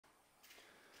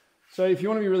So if you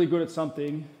want to be really good at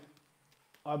something,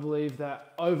 I believe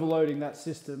that overloading that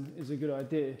system is a good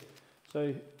idea.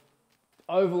 So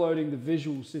overloading the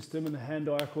visual system and the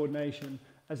hand-eye coordination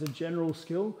as a general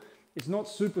skill, it's not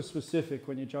super specific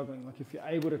when you're juggling. Like if you're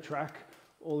able to track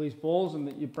all these balls and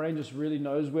that your brain just really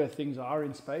knows where things are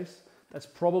in space, that's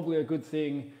probably a good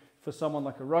thing for someone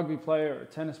like a rugby player or a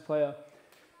tennis player.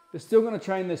 They're still going to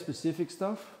train their specific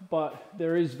stuff, but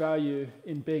there is value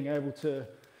in being able to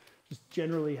just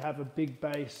generally have a big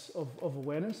base of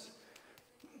awareness.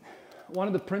 One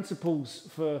of the principles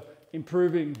for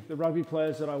improving the rugby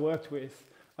players that I worked with,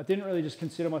 I didn't really just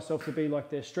consider myself to be like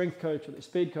their strength coach or their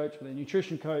speed coach or their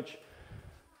nutrition coach.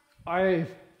 I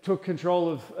took control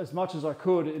of as much as I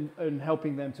could in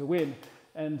helping them to win.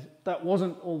 And that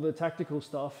wasn't all the tactical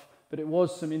stuff, but it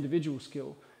was some individual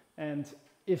skill. And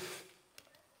if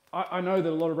I know that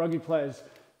a lot of rugby players,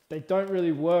 they don't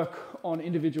really work on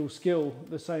individual skill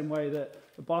the same way that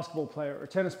a basketball player or a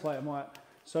tennis player might.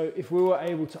 So if we were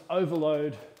able to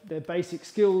overload their basic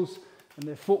skills and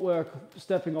their footwork,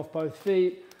 stepping off both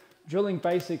feet, drilling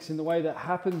basics in the way that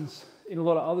happens in a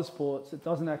lot of other sports, it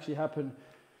doesn't actually happen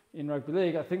in rugby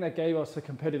league, I think that gave us a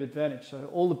competitive advantage. So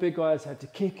all the big guys had to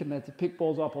kick and they had to pick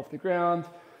balls up off the ground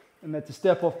and they had to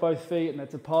step off both feet and they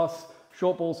had to pass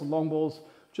short balls and long balls.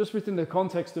 Just within the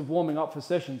context of warming up for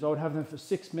sessions, I would have them for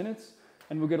 6 minutes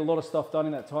and we'll get a lot of stuff done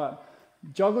in that time.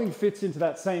 Juggling fits into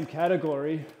that same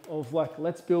category of like,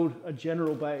 let's build a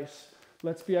general base.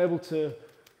 Let's be able to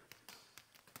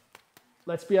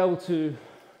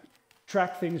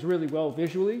track things really well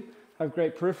visually, have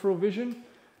great peripheral vision.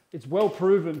 It's well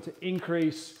proven to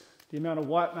increase the amount of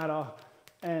white matter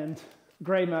and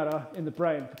gray matter in the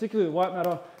brain. Particularly the white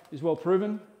matter is well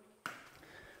proven.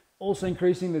 Also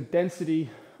increasing the density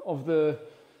of the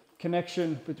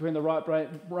connection between the right brain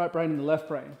and the left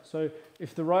brain. So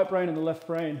if the right brain and the left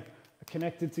brain are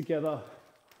connected together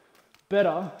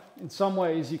better, in some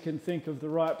ways you can think of the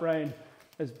right brain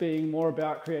as being more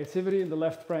about creativity and the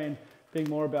left brain being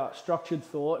more about structured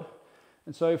thought.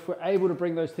 And so if we're able to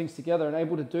bring those things together and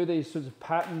able to do these sorts of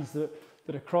patterns that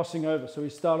are crossing over. So we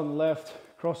start on the left,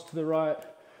 cross to the right,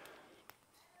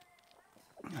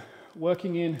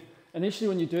 working in. Initially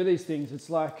when you do these things, it's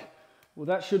like, well,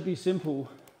 that should be simple,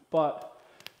 but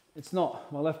it's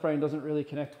not. My left brain doesn't really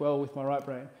connect well with my right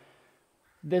brain.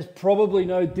 There's probably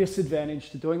no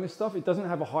disadvantage to doing this stuff. It doesn't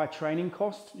have a high training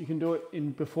cost. You can do it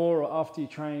in before or after you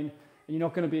train, and you're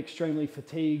not going to be extremely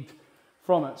fatigued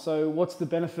from it. So what's the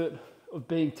benefit of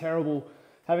being terrible,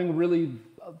 having a really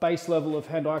base level of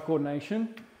hand-eye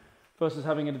coordination versus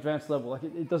having an advanced level? Like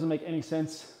it doesn't make any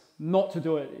sense not to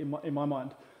do it in my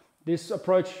mind. This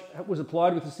approach was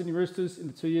applied with the Sydney Roosters in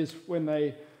the 2 years when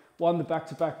they won the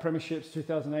back-to-back premierships,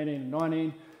 2018 and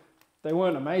 19. They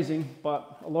weren't amazing,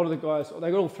 but a lot of the guys,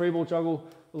 they got all 3-ball juggle,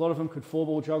 a lot of them could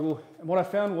 4-ball juggle. And what I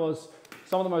found was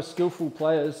some of the most skillful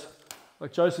players,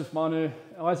 like Joseph Manu,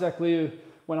 Isaac Liu,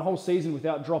 went a whole season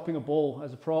without dropping a ball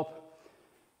as a prop.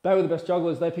 They were the best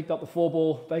jugglers. They picked up the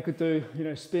 4-ball. They could do,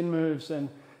 spin moves and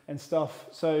stuff.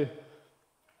 So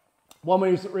one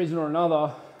reason or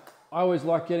another, I always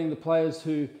like getting the players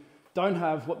who don't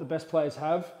have what the best players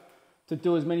have to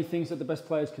do as many things that the best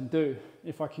players can do.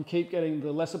 If I can keep getting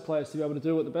the lesser players to be able to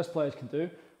do what the best players can do,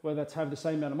 whether that's have the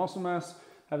same amount of muscle mass,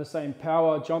 have the same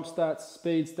power, jump stats,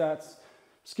 speed stats,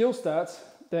 skill stats,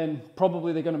 then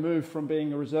probably they're going to move from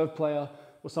being a reserve player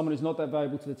or someone who's not that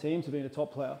valuable to the team to being a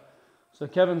top player. So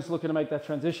Kevin's looking to make that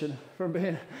transition from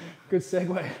being good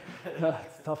segue. It's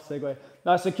a tough segue.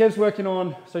 No, so Kev's working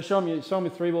on, so show me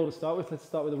 3-ball to start with. Let's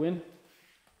start with a win.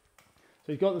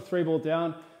 So he's got the 3-ball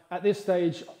down. At this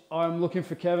stage, I'm looking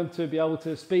for Kevin to be able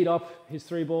to speed up his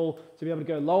 3-ball, to be able to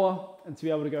go lower and to be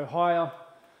able to go higher.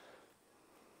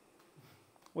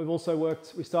 We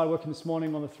started working this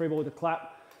morning on the 3-ball with a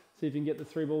clap. See if you can get the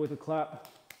 3-ball with a clap.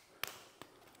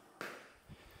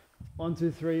 1,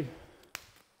 2, 3.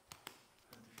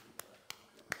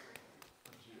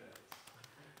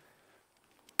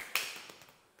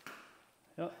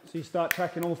 Yep. So you start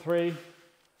tracking all 3, and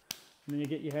then you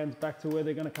get your hands back to where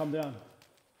they're going to come down.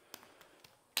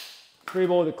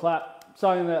 3-ball with a clap,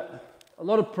 something that a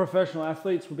lot of professional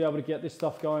athletes will be able to get this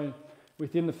stuff going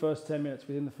within the first 10 minutes,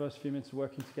 within the first few minutes of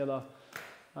working together.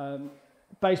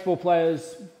 Baseball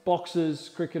players, boxers,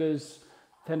 cricketers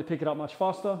tend to pick it up much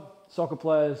faster. Soccer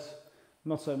players,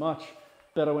 not so much.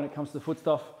 Better when it comes to the foot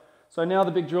stuff. So now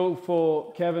the big drill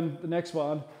for Kevin, the next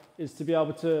one, is to be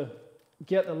able to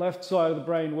get the left side of the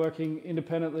brain working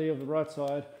independently of the right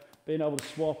side, being able to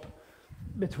swap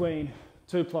between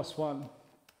 2 plus 1.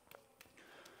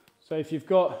 So if you've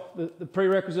got, the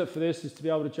prerequisite for this is to be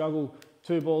able to juggle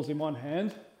 2 balls in one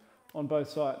hand on both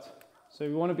sides. So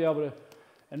we want to be able to,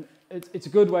 and it's a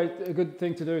good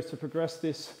thing to do is to progress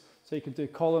this. So you can do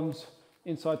columns,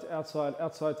 inside to outside,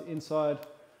 outside to inside,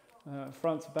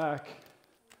 front to back,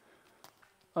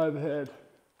 overhead.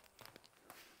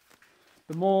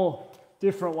 The more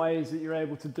different ways that you're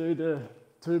able to do the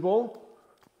two ball,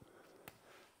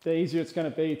 the easier it's going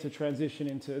to be to transition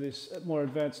into this more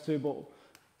advanced two ball.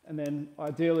 And then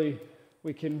ideally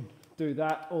we can do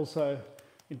that also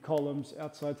in columns,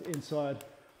 outside to inside.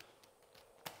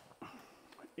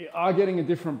 You are getting a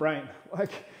different brain.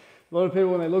 Like a lot of people,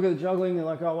 when they look at the juggling, they're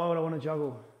like, oh, why would I want to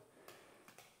juggle?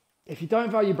 If you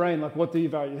don't value brain, like what do you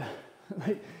value?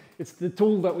 It's the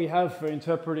tool that we have for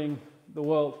interpreting the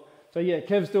world. So yeah,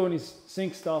 Kev's doing his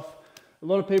sync stuff. A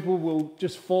lot of people will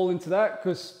just fall into that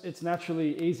because it's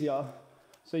naturally easier.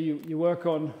 So you work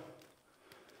on,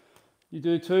 you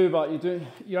do two, but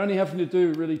you're only having to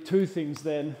do really two things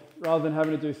then, rather than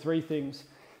having to do three things.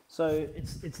 So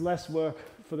it's less work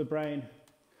for the brain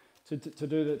to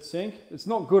do that sync. It's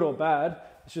not good or bad,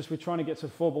 it's just we're trying to get to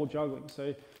four ball juggling.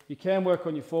 So you can work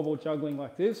on your four ball juggling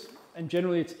like this, and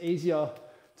generally it's easier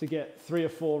to get 3 or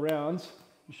 4 rounds.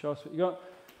 You show us what you got.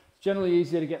 It's generally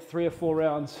easier to get 3 or 4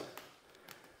 rounds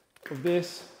of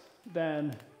this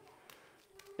than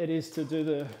it is to do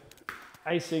the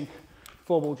async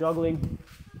four ball juggling.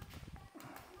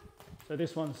 So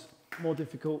this one's more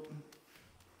difficult.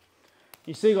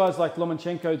 You see guys like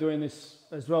Lomachenko doing this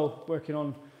as well, working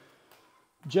on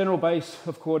general base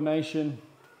of coordination.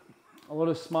 A lot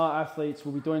of smart athletes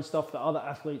will be doing stuff that other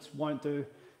athletes won't do.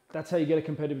 That's how you get a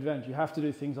competitive advantage. You have to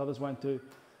do things others won't do.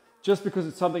 Just because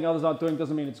it's something others aren't doing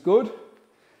doesn't mean it's good.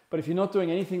 But if you're not doing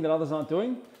anything that others aren't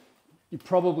doing, you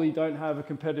probably don't have a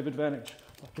competitive advantage.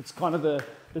 Like it's kind of the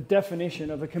definition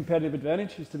of a competitive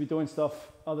advantage is to be doing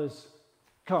stuff others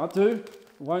can't do,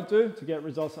 won't do, to get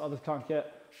results that others can't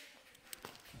get.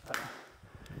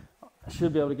 I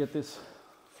should be able to get this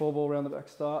four ball around the back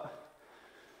start.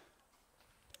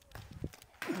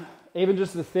 Even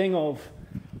just the thing of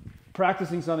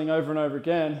practicing something over and over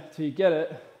again till you get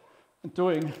it, and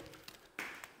doing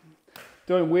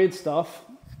weird stuff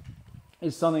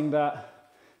is something that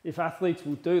if athletes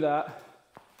will do that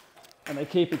and they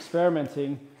keep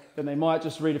experimenting, then they might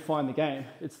just redefine the game.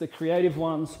 It's the creative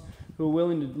ones who are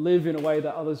willing to live in a way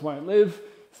that others won't live,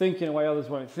 think in a way others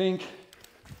won't think.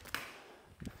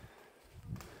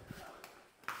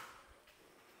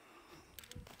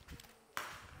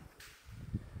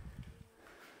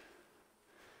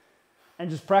 And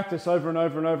just practice over and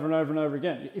over and over and over and over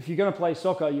again. If you're going to play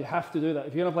soccer, you have to do that.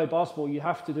 If you're going to play basketball, you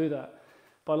have to do that.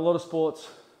 But a lot of sports,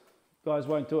 guys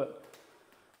won't do it.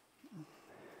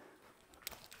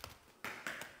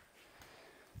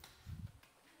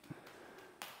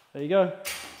 There you go.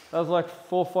 That was like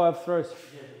 4 or 5 throws.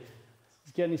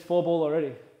 He's getting his four ball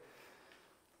already.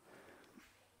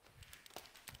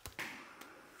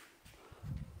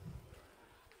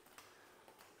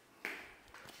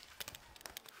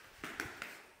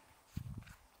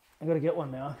 I got to get one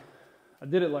now. I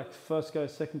did it like first go,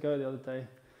 second go the other day.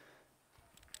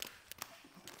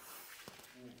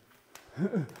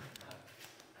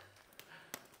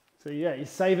 So yeah, you're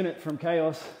saving it from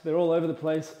chaos. They're all over the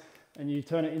place and you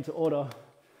turn it into order.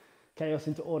 Chaos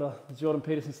into order. The Jordan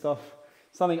Peterson stuff.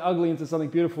 Something ugly into something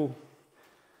beautiful.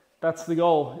 That's the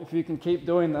goal. If you can keep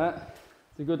doing that,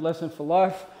 it's a good lesson for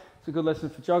life. It's a good lesson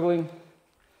for juggling.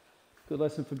 Good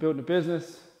lesson for building a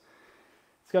business.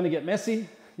 It's going to get messy.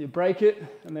 You break it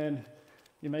and then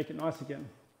you make it nice again.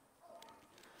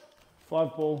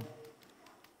 5 ball.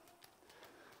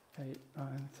 8,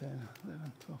 9, 10,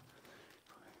 11, 12.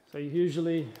 So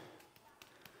usually,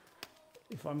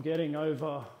 if I'm getting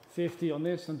over 50 on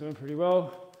this, I'm doing pretty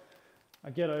well. I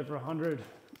get over 100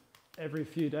 every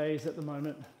few days at the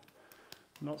moment.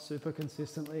 Not super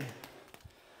consistently.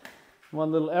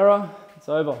 One little error, it's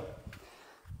over.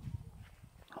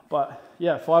 But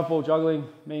yeah, 5 ball juggling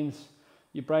means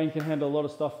your brain can handle a lot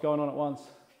of stuff going on at once.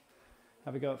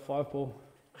 Have a go at 5 ball.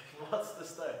 What's the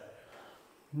step?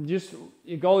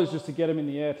 Your goal is just to get them in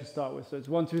the air to start with. So it's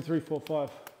 1, 2, 3, 4,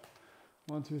 5.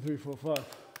 1, 2, 3, 4, 5.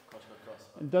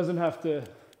 It doesn't have to,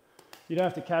 you don't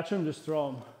have to catch them, just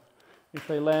throw them. If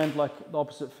they land like the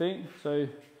opposite feet. So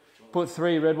put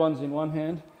 3 red ones in one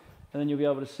hand and then you'll be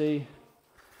able to see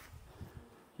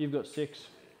you've got 6.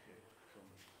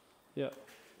 Yeah.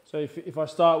 So if I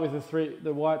start with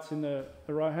the whites in the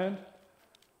right hand,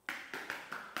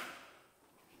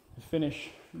 finish,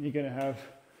 you're going to have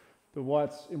the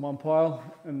whites in one pile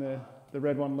and the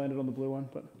red one landed on the blue one.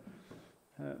 But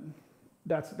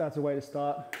that's a way to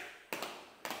start.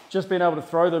 Just being able to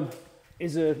throw them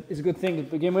is a good thing to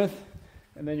begin with,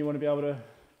 and then you want to be able to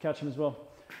catch them as well.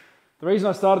 The reason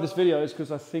I started this video is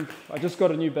because I think I just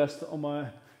got a new best on my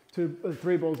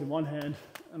 3 balls in one hand,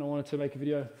 and I wanted to make a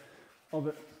video of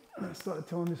it. And I started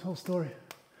telling this whole story.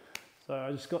 So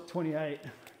I just got 28. 5, 6,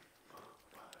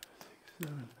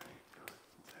 7, 8, 9, 10,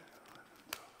 11,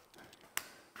 12.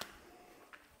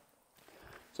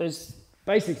 So it's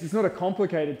basics. It's not a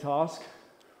complicated task,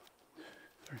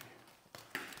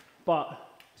 but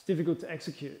it's difficult to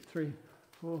execute. 3,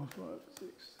 4, 5, 6, 7,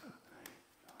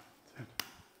 8,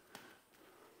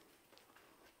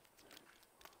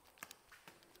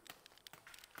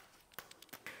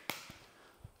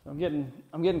 9, 10.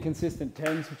 I'm getting consistent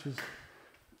 10s, which is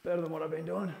better than what I've been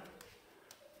doing.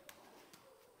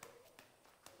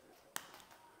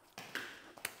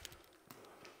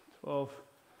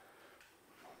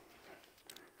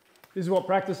 This is what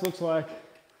practice looks like.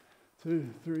 2,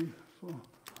 3, 4, 5,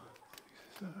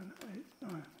 6, 7, 8,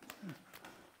 9, 10.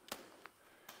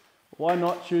 Why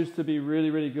not choose to be really,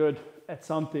 really good at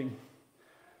something?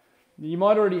 You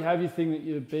might already have your thing that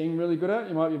you're being really good at.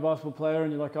 You might be a basketball player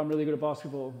and you're like, I'm really good at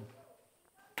basketball.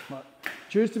 But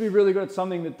choose to be really good at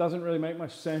something that doesn't really make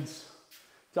much sense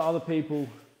to other people.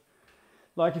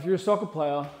 Like if you're a soccer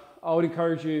player, I would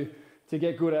encourage you to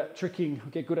get good at tricking,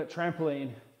 get good at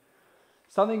trampoline.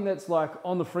 Something that's like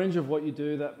on the fringe of what you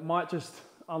do that might just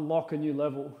unlock a new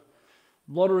level.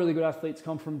 A lot of really good athletes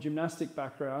come from gymnastic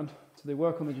background, so they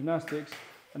work on the gymnastics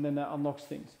and then that unlocks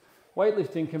things.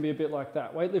 Weightlifting can be a bit like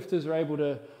that. Weightlifters are able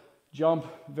to jump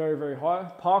very, very high.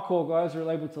 Parkour guys are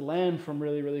able to land from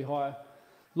really, really high.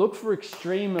 Look for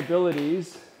extreme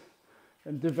abilities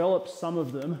and develop some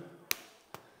of them,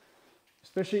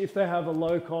 especially if they have a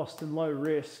low cost and low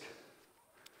risk.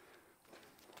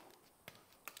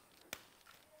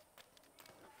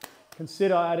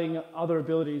 Consider adding other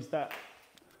abilities that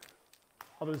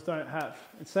others don't have.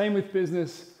 And same with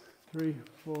business. 3,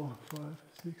 4, 5,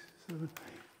 6, 7,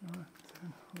 8, 9,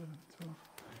 10, 11, 12.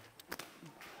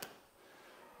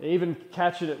 They even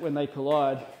catch it when they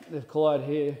collide. They collide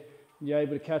here, and you're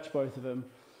able to catch both of them.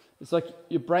 It's like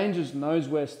your brain just knows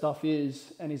where stuff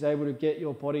is and is able to get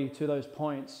your body to those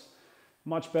points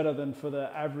much better than for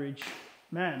the average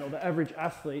man or the average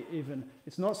athlete even.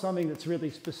 It's not something that's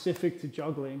really specific to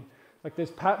juggling. Like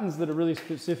there's patterns that are really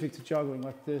specific to juggling,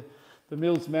 like the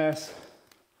Mills mass.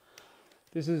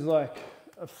 This is like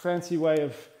a fancy way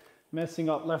of messing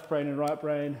up left brain and right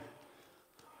brain.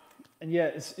 And yeah,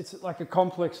 it's like a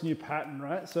complex new pattern,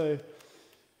 right? So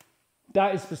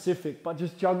that is specific, but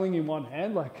just juggling in one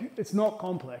hand, like it's not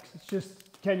complex. It's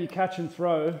just, can you catch and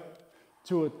throw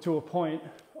to a point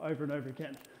over and over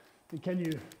again? And can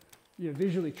you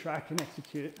visually track and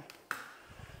execute?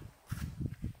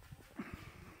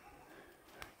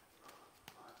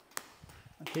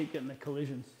 I keep getting the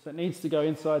collisions. So it needs to go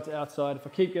inside to outside. If I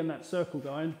keep getting that circle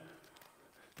going,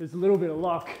 there's a little bit of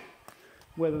luck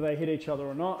whether they hit each other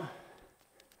or not.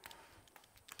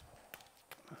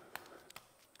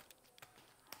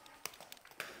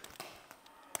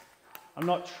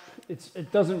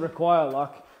 It doesn't require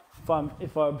luck.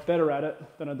 If I'm better at it,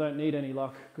 then I don't need any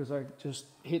luck because I just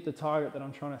hit the target that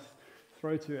I'm trying to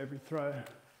throw to every throw.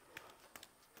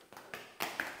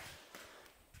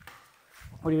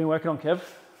 What have you been working on, Kev?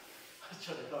 I was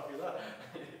trying to copy that.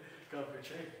 Going for a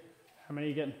treat. How many are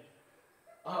you getting?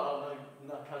 Oh, I'm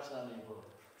not catching any, but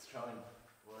it's trying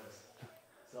worse.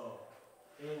 So,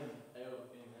 in, out,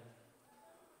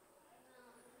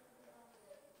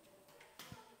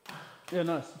 in. Yeah,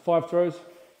 nice. 5 throws.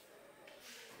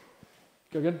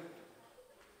 Go again.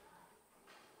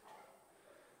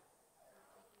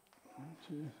 1,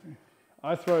 2, 3.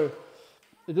 I throw.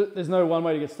 There's no one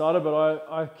way to get started, but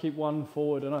I keep one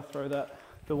forward and I throw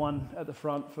the one at the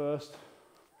front first.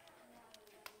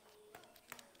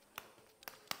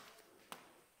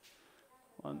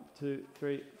 One, 2,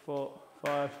 3, 4,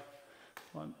 5.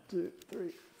 1, 2,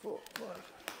 3, 4,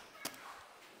 5.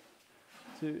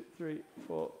 2, 3,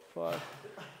 4, 5.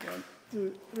 1,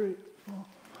 2, 3, 4,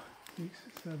 6,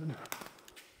 7.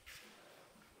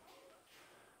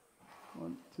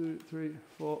 1, 2, 3,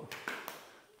 4.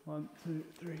 1, 2,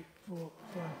 3, 4,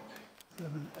 5,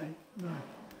 7, 8, 9,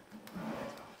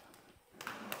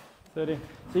 30.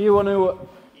 So you want to,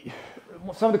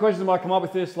 some of the questions that might come up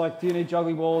with this, like do you need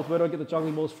juggling balls? Where do I get the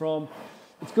juggling balls from?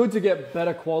 It's good to get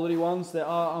better quality ones. There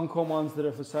are Encore ones that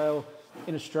are for sale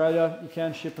in Australia. You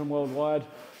can ship them worldwide.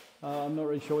 I'm not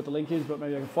really sure what the link is, but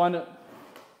maybe I can find it.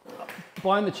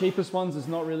 Buying the cheapest ones is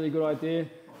not really a good idea.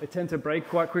 They tend to break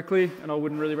quite quickly and I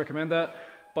wouldn't really recommend that.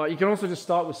 But you can also just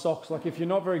start with socks. Like if you're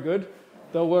not very good,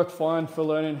 they'll work fine for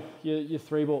learning your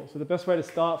 3 ball. So the best way to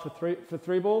start for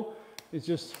three ball is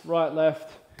just right,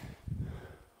 left.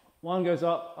 One goes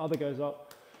up, other goes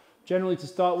up. generally to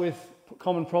start with,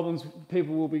 common problems,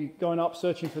 people will be going up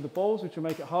searching for the balls, which will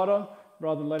make it harder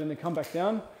rather than letting them come back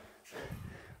down,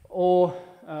 or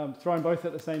throwing both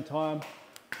at the same time,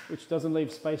 which doesn't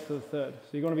leave space for the third.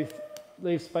 So you're going to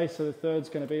leave space, so the third's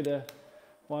going to be there.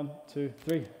 1, 2,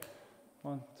 3.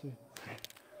 1, 2, 3.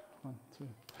 1, 2,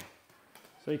 3.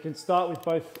 So you can start with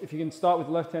both. If you can start with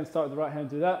the left hand, start with the right hand,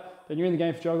 do that. Then you're in the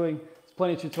game for juggling. There's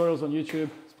plenty of tutorials on YouTube.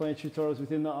 There's plenty of tutorials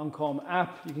within the Uncom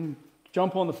app. You can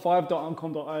jump on the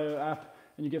 5.uncom.io app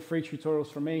and you get free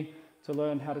tutorials from me to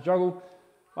learn how to juggle.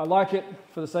 I like it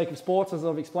for the sake of sports, as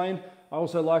I've explained. I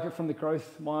also like it from the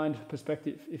growth mind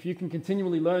perspective. If you can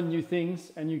continually learn new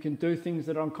things and you can do things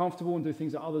that are uncomfortable and do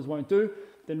things that others won't do,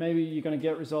 then maybe you're going to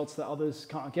get results that others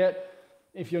can't get.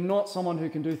 If you're not someone who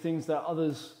can do things that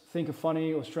others think are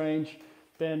funny or strange,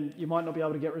 then you might not be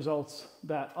able to get results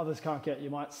that others can't get. You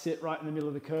might sit right in the middle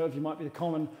of the curve. You might be the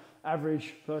common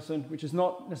average person, which is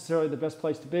not necessarily the best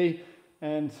place to be.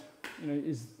 And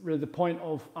is really the point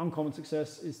of uncommon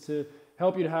success, is to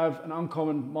help you to have an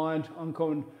uncommon mind,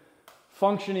 uncommon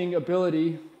functioning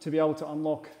ability to be able to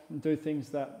unlock and do things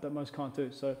that most can't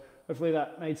do. So hopefully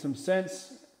that made some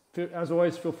sense. As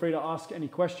always, feel free to ask any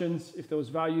questions. If there was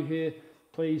value here,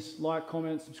 please like,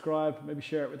 comment, subscribe, maybe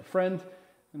share it with a friend,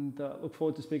 and look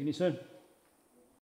forward to speaking to you soon.